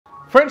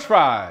French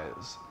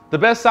fries, the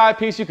best side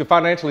piece you can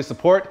financially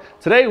support.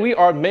 Today we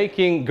are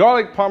making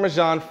garlic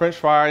Parmesan French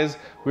fries.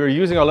 We are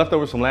using our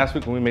leftovers from last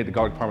week when we made the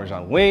garlic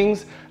Parmesan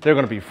wings. They're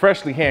gonna be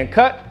freshly hand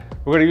cut.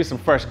 We're gonna use some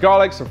fresh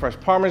garlic, some fresh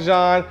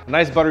Parmesan, a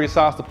nice buttery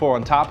sauce to pour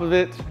on top of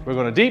it. We're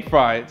gonna deep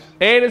fry it,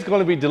 and it's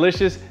gonna be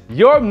delicious.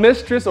 Your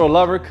mistress or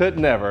lover could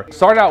never.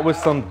 Start out with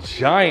some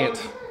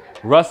giant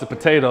russet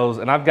potatoes,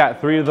 and I've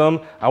got 3 of them.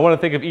 I want to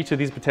think of each of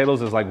these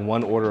potatoes as like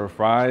 1 order of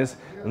fries.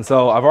 And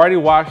so I've already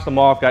washed them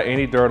off, got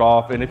any dirt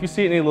off. And if you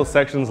see any little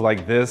sections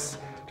like this,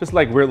 just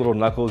like weird little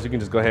knuckles, you can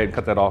just go ahead and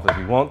cut that off if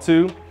you want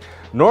to.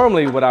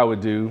 Normally what I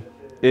would do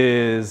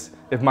is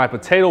if my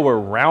potato were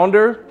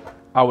rounder,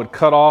 I would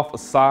cut off a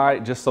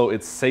side just so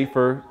it's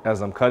safer as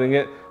I'm cutting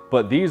it.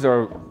 But these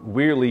are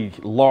weirdly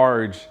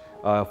large,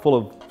 full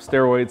of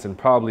steroids and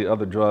probably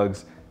other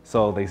drugs.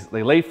 So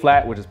they lay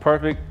flat, which is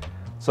perfect.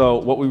 So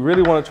what we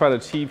really want to try to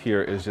achieve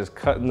here is just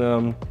cutting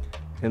them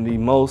in the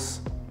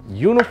most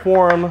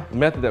uniform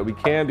method that we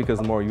can, because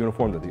the more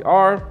uniform that they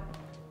are,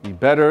 the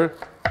better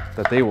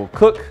that they will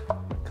cook.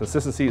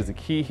 Consistency is the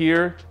key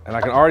here. And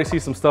I can already see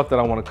some stuff that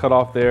I want to cut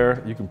off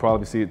there. You can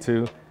probably see it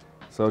too.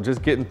 So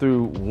just getting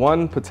through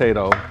 1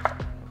 potato.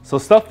 So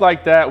stuff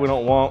like that we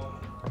don't want,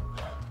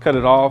 cut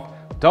it off.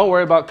 Don't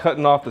worry about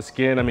cutting off the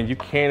skin. I mean, you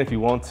can if you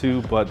want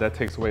to, but that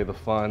takes away the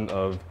fun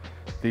of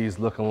these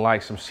looking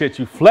like some shit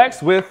you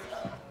flex with.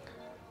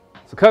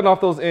 So cutting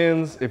off those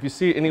ends. If you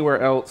see it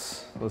anywhere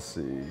else, let's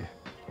see.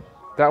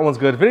 That one's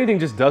good. If anything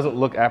just doesn't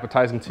look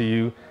appetizing to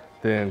you,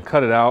 then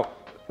cut it out.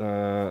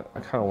 I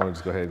kind of want to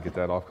just go ahead and get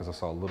that off because I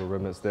saw little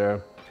remnants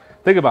there.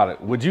 Think about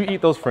it. Would you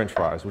eat those French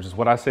fries? Which is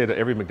what I say to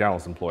every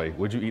McDonald's employee.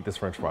 Would you eat this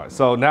French fries?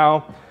 So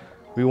now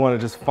we want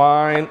to just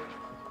find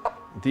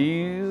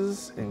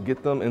these and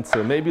get them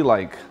into maybe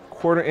like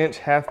 1/4 inch,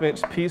 1/2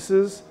 inch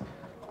pieces.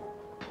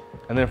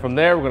 And then from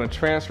there, we're going to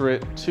transfer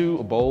it to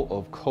a bowl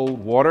of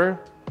cold water.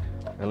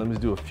 And let me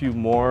just do a few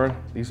more.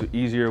 These are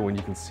easier when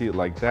you can see it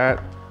like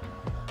that.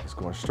 Just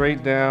going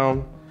straight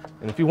down.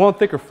 And if you want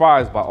thicker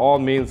fries, by all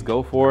means,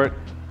 go for it.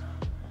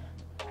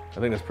 I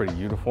think that's pretty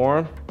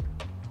uniform.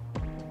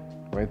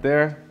 Right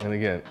there, and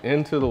again,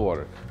 into the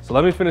water. So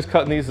let me finish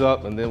cutting these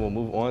up and then we'll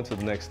move on to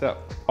the next step.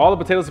 All the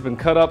potatoes have been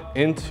cut up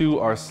into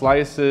our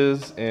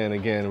slices. And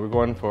again, we're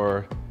going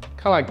for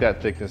kind of like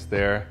that thickness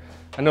there.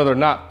 I know they're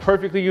not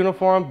perfectly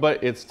uniform,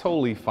 but it's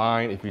totally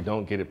fine if you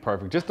don't get it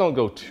perfect. Just don't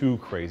go too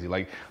crazy.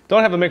 Like,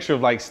 don't have a mixture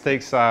of like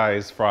steak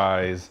size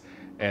fries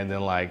and then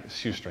like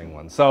shoestring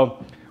ones.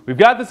 So we've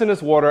got this in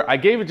this water. I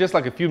gave it just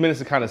like a few minutes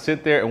to kind of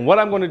sit there. And what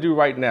I'm going to do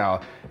right now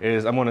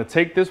is I'm going to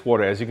take this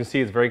water. As you can see,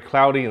 it's very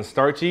cloudy and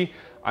starchy.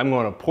 I'm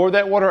going to pour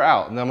that water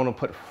out and then I'm going to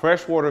put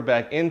fresh water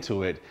back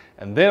into it.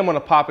 And then I'm going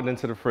to pop it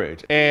into the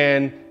fridge.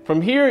 And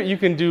from here, you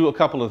can do a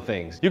couple of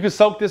things. You can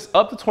soak this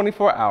up to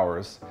 24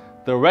 hours.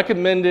 The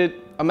recommended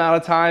amount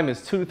of time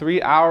is 2 to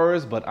 3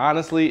 hours, but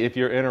honestly, if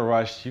you're in a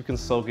rush, you can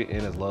soak it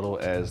in as little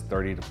as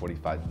 30 to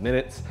 45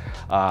 minutes.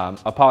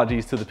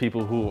 Apologies to the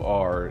people who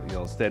are,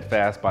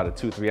 steadfast by the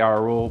 2 to 3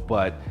 hour rule,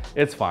 but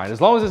it's fine.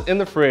 As long as it's in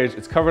the fridge,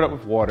 it's covered up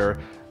with water.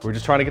 We're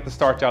just trying to get the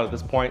starch out at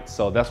this point,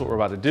 so that's what we're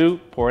about to do.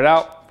 Pour it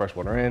out, fresh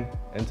water in,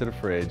 into the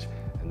fridge,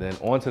 and then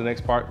on to the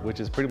next part, which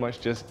is pretty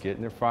much just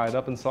getting it fried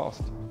up and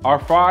sauced. Our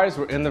fries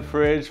were in the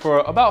fridge for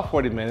about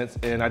 40 minutes,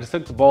 and I just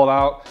took the bowl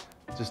out,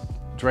 just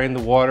drained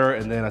the water,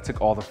 and then I took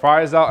all the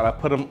fries out and I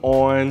put them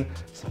on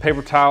some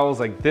paper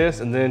towels like this.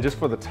 And then just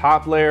for the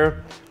top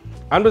layer,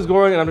 I'm just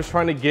going and I'm just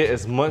trying to get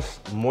as much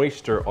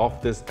moisture off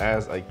this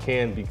as I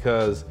can,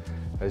 because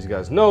as you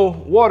guys know,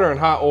 water and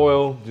hot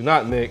oil do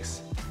not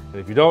mix. And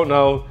if you don't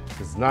know,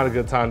 this is not a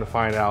good time to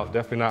find out.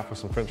 Definitely not for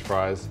some French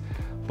fries.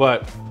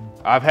 But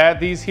I've had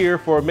these here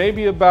for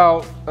maybe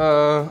about,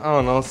 I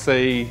don't know,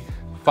 say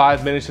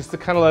 5 minutes, just to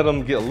kind of let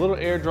them get a little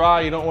air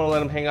dry. You don't want to let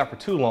them hang out for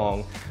too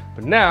long.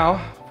 But now,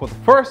 for the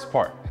first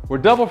part, we're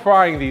double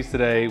frying these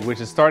today,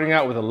 which is starting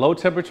out with a low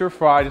temperature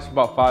fry just for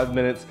about 5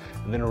 minutes,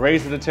 and then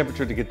raising the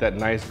temperature to get that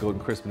nice golden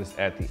crispness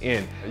at the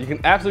end. You can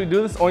absolutely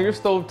do this on your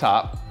stove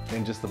top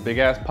in just a big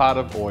ass pot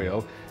of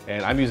oil.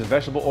 And I'm using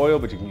vegetable oil,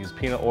 but you can use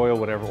peanut oil,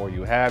 whatever oil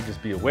you have.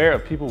 Just be aware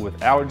of people with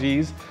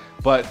allergies.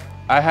 But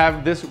I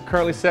have this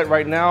currently set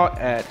right now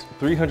at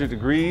 300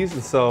 degrees.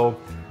 And so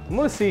I'm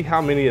gonna see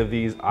how many of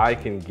these I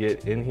can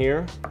get in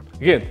here.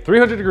 Again,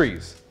 300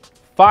 degrees,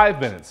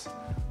 5 minutes.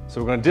 So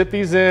we're gonna dip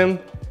these in.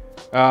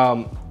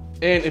 And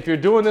if you're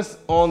doing this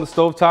on the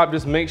stovetop,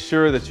 just make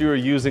sure that you are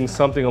using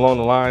something along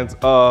the lines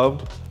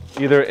of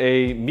either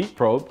a meat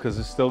probe, because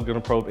it's still gonna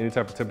probe any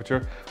type of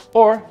temperature,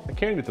 or a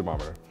candy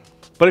thermometer.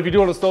 But if you're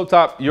doing a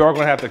stovetop, you are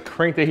gonna have to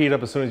crank the heat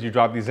up as soon as you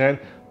drop these in.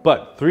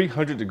 But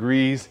 300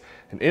 degrees,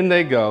 and in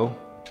they go.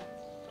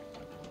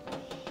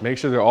 Make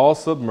sure they're all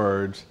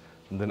submerged.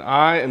 And then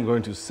I am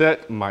going to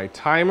set my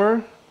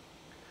timer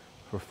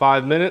for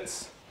 5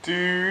 minutes.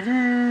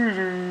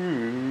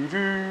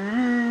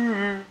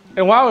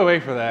 And while we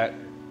wait for that,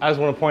 I just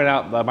want to point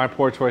out that my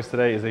pour choice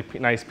today is a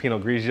nice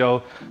Pinot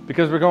Grigio,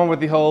 because we're going with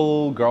the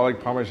whole garlic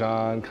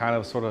Parmesan, kind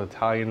of sort of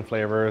Italian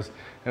flavors.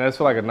 And I just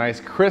feel like a nice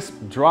crisp,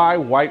 dry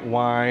white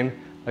wine,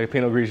 like a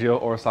Pinot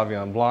Grigio or a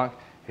Sauvignon Blanc,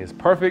 is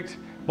perfect.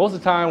 Most of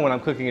the time when I'm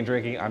cooking and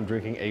drinking, I'm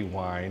drinking a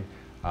wine.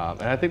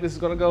 And I think this is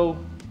gonna go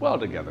well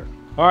together.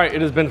 All right,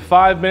 it has been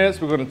 5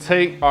 minutes. We're gonna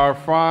take our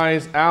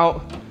fries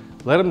out,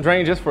 let them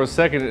drain just for a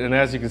second. And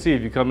as you can see,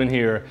 if you come in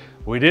here,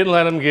 we didn't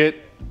let them get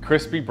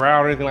crispy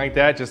brown or anything like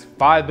that. Just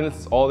 5 minutes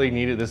is all they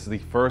needed. This is the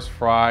first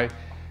fry.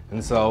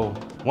 And so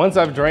once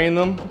I've drained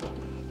them,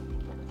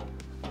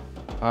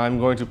 I'm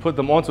going to put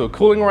them onto a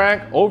cooling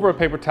rack over a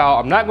paper towel.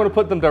 I'm not going to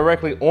put them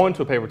directly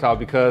onto a paper towel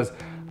because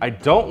I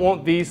don't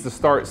want these to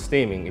start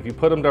steaming. If you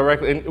put them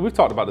directly, and we've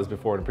talked about this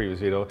before in a previous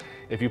video,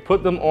 if you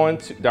put them on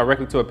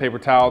directly to a paper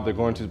towel, they're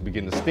going to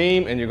begin to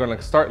steam and you're going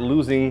to start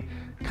losing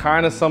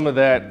kind of some of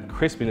that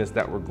crispiness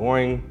that we're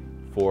going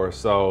for.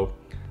 So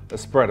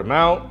let's spread them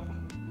out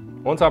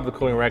on top of the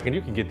cooling rack, and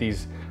you can get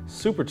these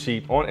super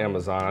cheap on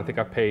Amazon. I think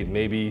I paid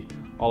maybe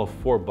all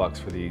of $4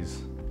 for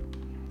these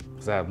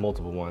because I have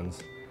multiple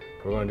ones.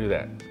 We're gonna do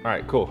that. All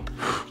right, cool.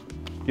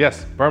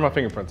 Yes, burn my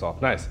fingerprints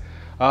off, nice.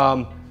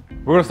 We're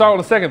gonna start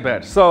with the second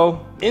batch.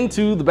 So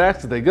into the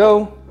basket they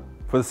go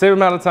for the same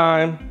amount of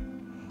time.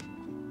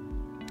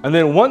 And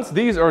then once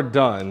these are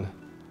done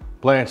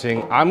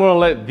blanching, I'm gonna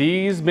let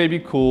these maybe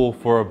cool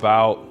for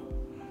about,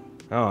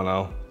 I don't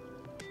know,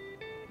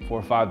 4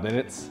 or 5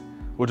 minutes,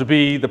 which will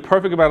be the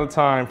perfect amount of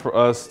time for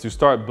us to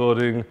start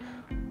building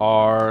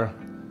our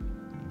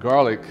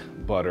garlic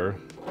butter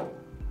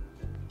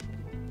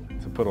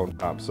to put on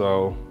top.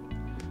 So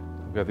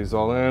we've got these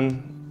all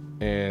in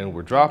and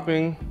we're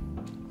dropping,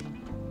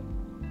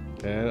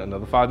 and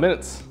another 5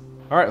 minutes.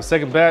 All right, our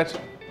second batch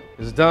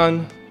is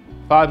done.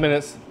 5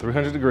 minutes,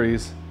 300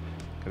 degrees.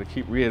 Gotta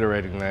keep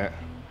reiterating that.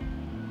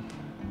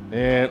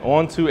 And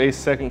onto a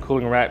second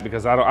cooling rack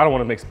because I don't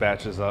wanna mix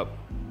batches up.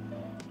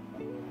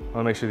 I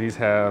wanna make sure these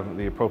have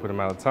the appropriate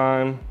amount of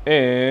time.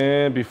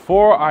 And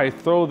before I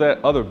throw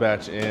that other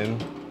batch in,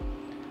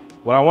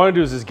 what I wanna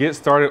do is just get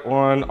started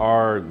on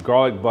our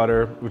garlic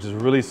butter, which is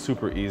really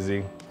super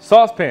easy.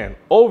 Saucepan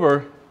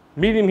over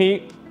medium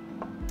heat.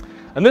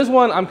 And this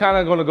one, I'm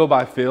kinda gonna go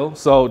by feel,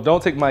 so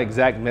don't take my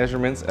exact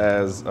measurements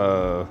as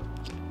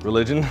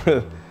religion.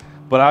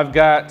 But I've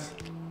got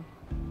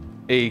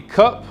a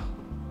cup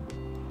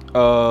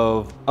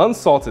of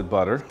unsalted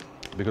butter,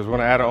 because we're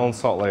gonna add our own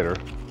salt later.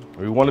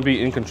 We wanna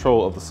be in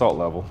control of the salt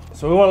level.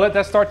 So we wanna let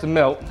that start to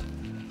melt.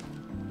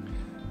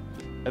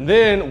 And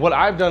then what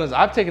I've done is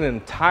I've taken an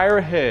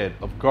entire head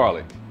of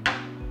garlic,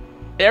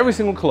 every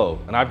single clove,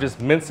 and I've just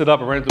minced it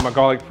up and ran it through my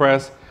garlic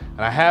press,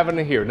 and I have it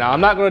in here. Now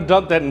I'm not gonna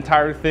dump that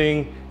entire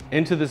thing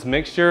into this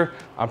mixture.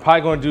 I'm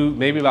probably gonna do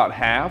maybe about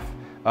half,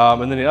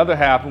 and then the other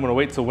half I'm gonna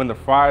wait till when the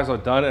fries are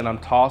done and I'm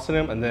tossing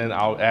them, and then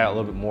I'll add a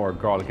little bit more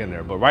garlic in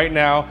there. But right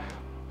now,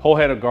 whole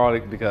head of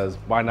garlic, because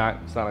why not?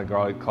 It's not like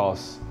garlic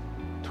costs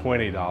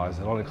 $20.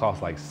 It only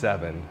costs like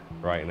 $7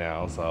 right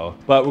now, so.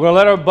 But we're gonna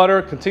let our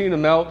butter continue to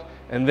melt,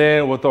 and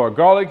then we'll throw our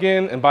garlic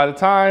in, and by the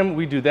time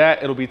we do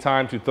that, it'll be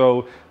time to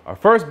throw our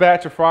first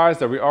batch of fries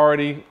that we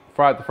already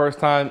fried the first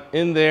time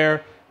in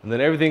there, and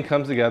then everything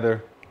comes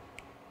together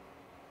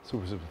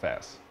super, super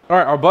fast. All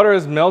right, our butter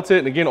is melted,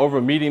 and again,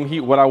 over medium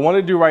heat. What I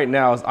wanna do right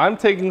now is I'm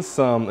taking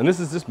some, and this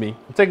is just me,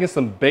 I'm taking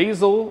some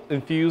basil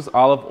infused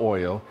olive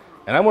oil,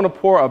 and I'm gonna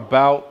pour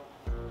about,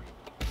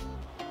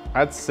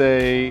 I'd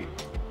say,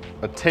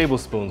 a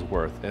tablespoon's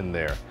worth in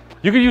there.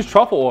 You could use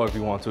truffle oil if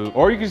you want to,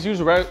 or you could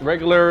use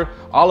regular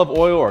olive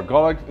oil or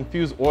garlic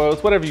infused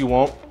oils, whatever you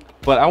want.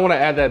 But I wanna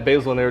add that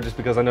basil in there just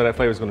because I know that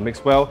flavor is gonna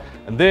mix well.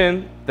 And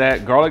then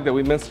that garlic that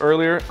we minced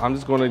earlier, I'm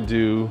just gonna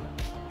do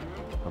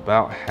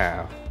about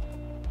half.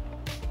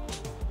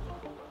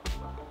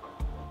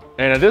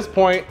 And at this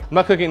point, I'm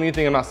not cooking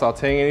anything, I'm not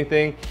sauteing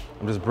anything.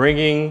 I'm just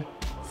bringing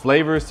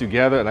flavors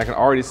together, and I can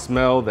already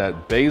smell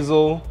that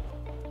basil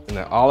and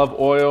that olive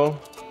oil.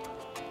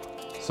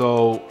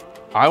 So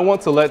I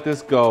want to let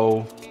this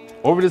go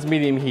over this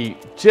medium heat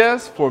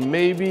just for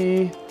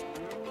maybe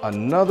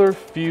another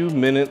few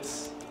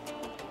minutes.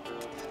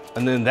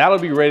 And then that'll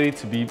be ready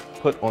to be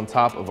put on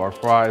top of our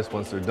fries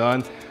once they're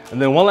done.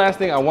 And then one last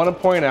thing I want to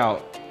point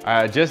out,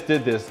 I just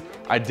did this.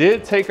 I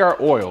did take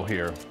our oil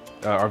here,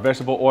 our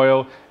vegetable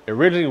oil. It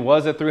originally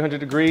was at 300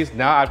 degrees.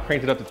 Now I've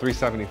cranked it up to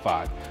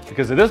 375.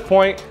 Because at this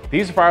point,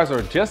 these fries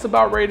are just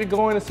about ready to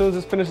go in as soon as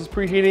this finishes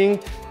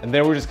preheating. And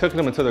then we're just cooking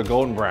them until they're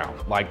golden brown.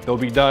 Like they'll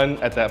be done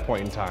at that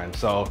point in time.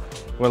 So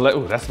we're gonna let,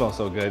 ooh, that smells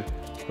so good.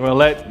 We're gonna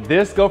let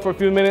this go for a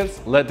few minutes,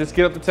 let this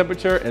get up to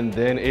temperature, and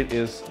then it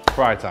is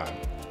fry time.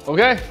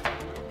 Okay,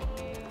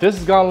 this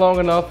has gone long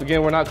enough.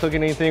 Again, we're not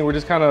cooking anything. We're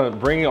just kind of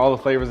bringing all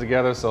the flavors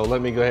together. So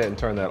let me go ahead and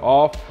turn that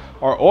off.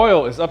 Our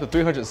oil is up to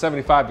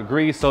 375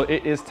 degrees. So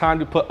it is time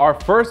to put our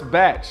first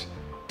batch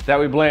that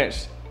we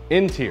blanched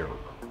into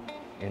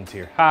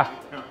here. Ha,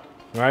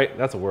 right?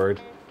 That's a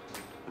word.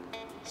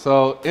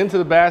 So into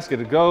the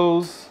basket it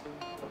goes.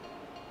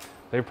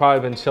 They've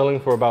probably been chilling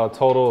for about a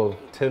total of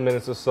 10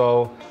 minutes or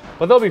so,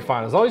 but they'll be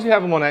fine. As long as you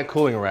have them on that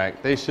cooling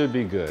rack, they should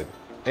be good.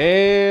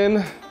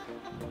 And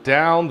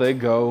down they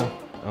go.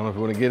 I don't know if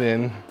you want to get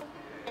in.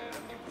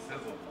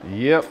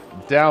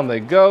 Yep, down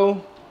they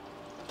go.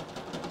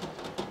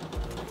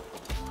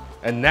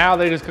 And now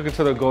they just cook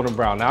until they're golden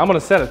brown. Now I'm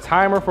gonna set a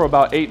timer for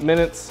about 8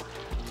 minutes,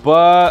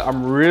 but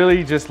I'm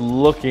really just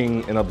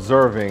looking and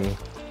observing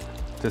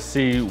to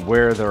see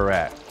where they're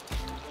at.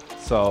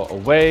 So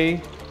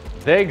away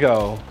they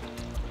go.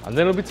 And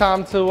then it'll be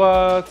time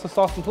to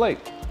sauce and plate.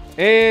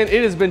 And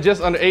it has been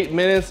just under 8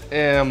 minutes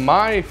and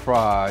my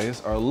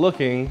fries are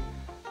looking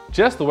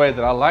just the way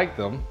that I like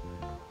them.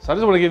 So I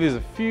just wanna give these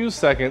a few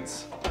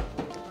seconds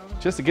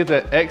just to get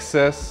that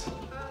excess,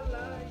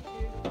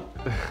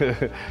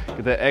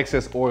 get that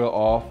excess oil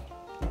off.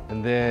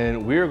 And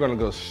then we're gonna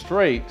go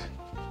straight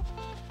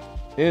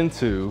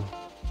into,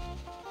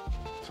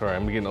 sorry,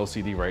 I'm getting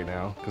OCD right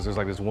now because there's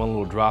like this one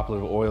little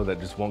droplet of oil that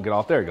just won't get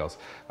off. There it goes.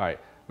 All right,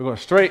 we're going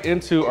straight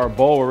into our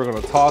bowl where we're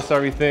going to toss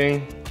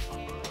everything.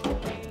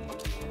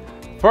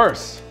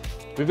 First,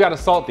 we've got to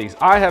salt these.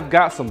 I have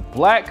got some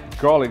black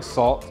garlic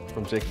salt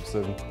from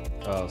Jacobson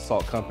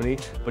Salt Company,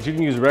 but you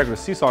can use regular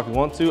sea salt if you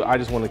want to. I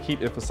just want to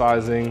keep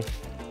emphasizing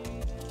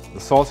the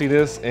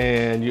saltiness,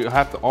 and you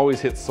have to always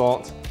hit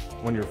salt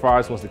when your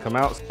fries wants to come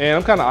out. And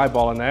I'm kind of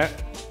eyeballing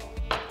that.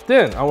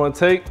 Then I want to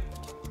take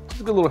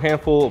just a good little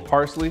handful of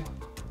parsley,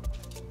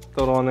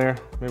 throw it on there,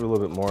 maybe a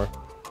little bit more.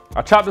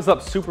 I chopped this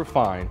up super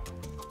fine.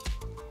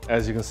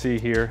 As you can see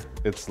here,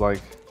 it's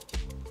like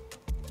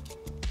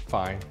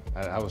fine.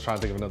 I was trying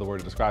to think of another word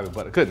to describe it,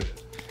 but I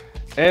couldn't.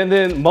 And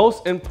then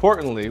most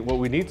importantly, what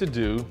we need to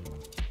do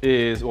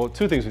is, well,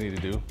 two things we need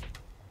to do.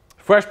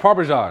 Fresh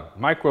Parmesan,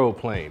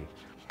 microplane.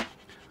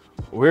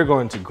 We're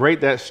going to grate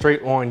that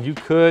straight on. You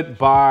could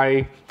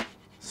buy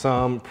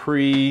some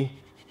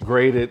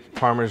pre-grated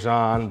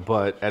Parmesan,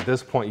 but at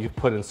this point you've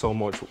put in so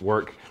much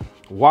work.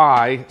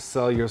 Why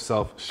sell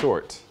yourself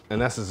short?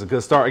 And this is a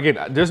good start. Again,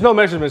 there's no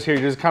measurements here.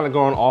 You're just kind of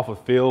going off of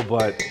feel,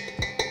 but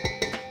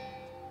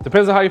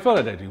depends on how you feel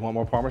that day. Do you want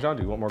more Parmesan?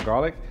 Do you want more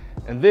garlic?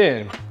 And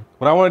then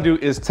what I want to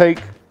do is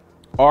take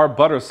our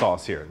butter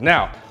sauce here.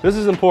 Now, this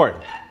is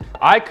important.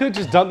 I could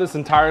just dump this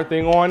entire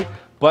thing on,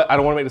 but I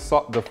don't want to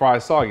make the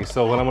fries soggy.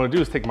 So what I'm going to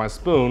do is take my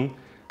spoon,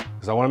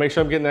 because I want to make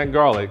sure I'm getting that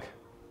garlic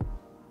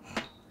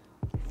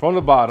from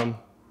the bottom,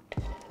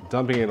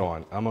 dumping it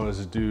on. I'm going to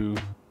just do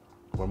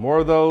one more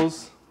of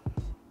those.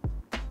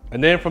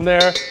 And then from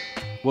there,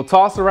 we'll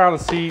toss around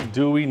and see,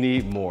 do we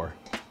need more?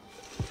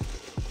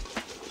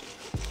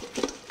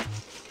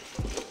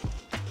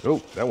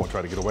 Oh, that one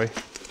tried to get away.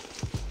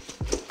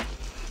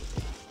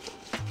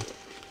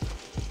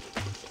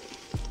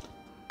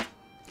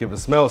 Give it a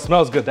smell. It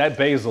smells good. That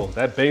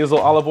basil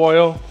olive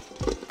oil,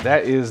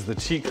 that is the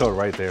cheat code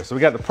right there. So we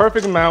got the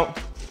perfect amount.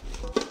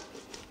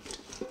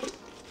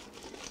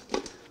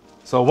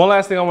 So one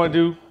last thing I want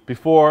to do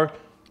before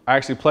I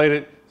actually plate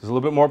it is a little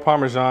bit more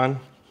Parmesan.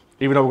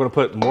 Even though we're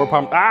going to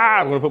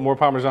put more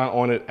Parmesan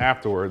on it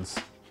afterwards.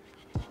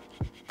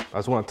 I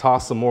just want to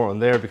toss some more on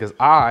there because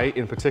I,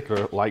 in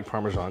particular, like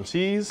Parmesan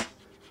cheese.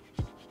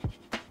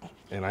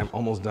 And I'm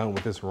almost done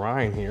with this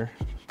rind here.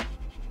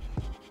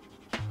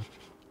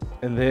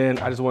 And then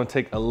I just want to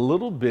take a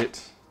little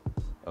bit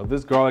of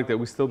this garlic that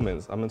we still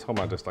minced. I'm talking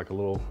about just like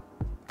a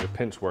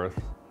pinch worth.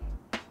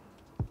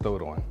 Throw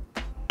it on.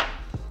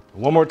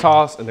 One more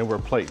toss and then we're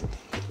plating.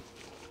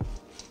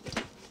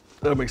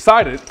 I'm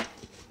excited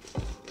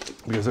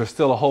because there's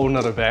still a whole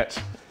nother batch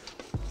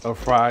of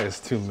fries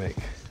to make.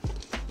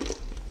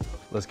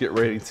 Let's get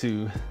ready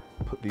to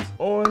put these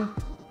on.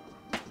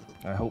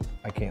 I hope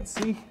I can't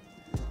see.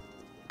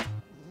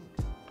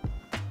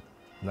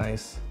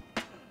 Nice.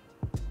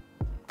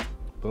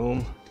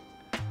 Boom.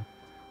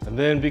 And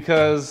then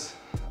because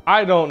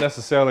I don't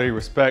necessarily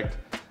respect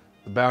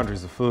the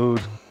boundaries of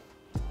food,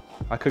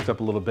 I cooked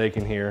up a little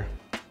bacon here.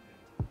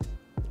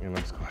 And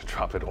I'm just gonna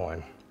drop it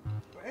on.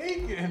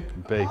 Bacon?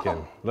 Bacon.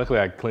 Oh. Luckily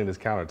I cleaned this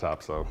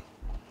countertop, so.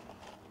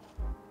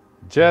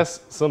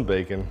 Just some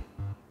bacon.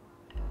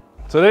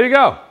 So there you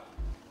go.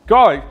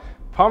 Garlic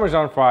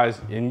Parmesan fries,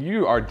 and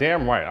you are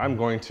damn right. I'm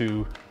going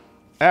to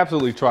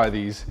absolutely try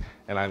these,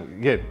 and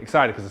I'm getting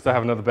excited because I still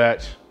have another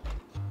batch.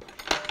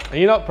 And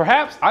you know,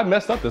 perhaps I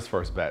messed up this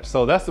first batch.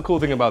 So that's the cool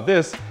thing about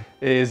this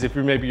is if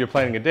maybe you're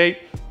planning a date,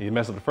 and you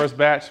mess up the first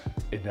batch,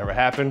 it never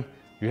happened,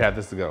 you have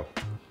this to go.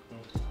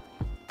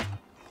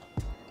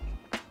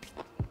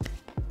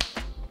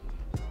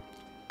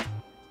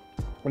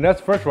 And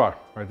that's French fry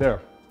right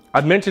there.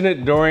 I mentioned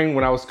it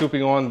when I was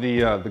scooping on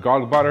the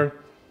garlic butter.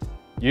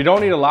 You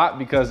don't need a lot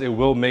because it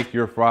will make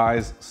your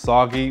fries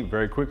soggy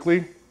very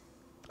quickly.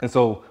 And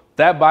so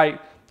that bite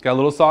got a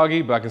little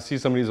soggy, but I can see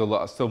some of these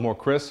are still more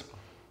crisp.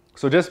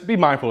 So just be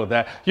mindful of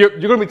that. You're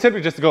gonna be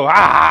tempted just to go,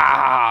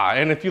 ah!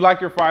 And if you like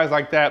your fries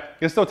like that,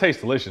 it still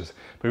tastes delicious.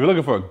 But if you're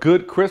looking for a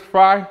good crisp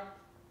fry,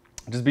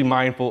 just be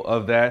mindful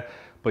of that.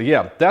 But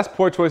yeah, that's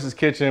Poor Choices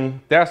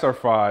Kitchen. That's our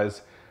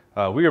fries.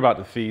 We are about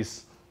to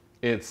feast.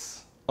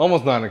 It's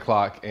almost 9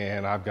 o'clock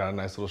and I've got a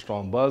nice little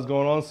strong buzz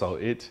going on. So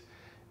it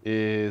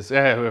is,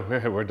 yeah,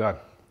 we're done.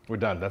 We're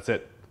done, that's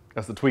it.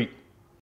 That's the tweet.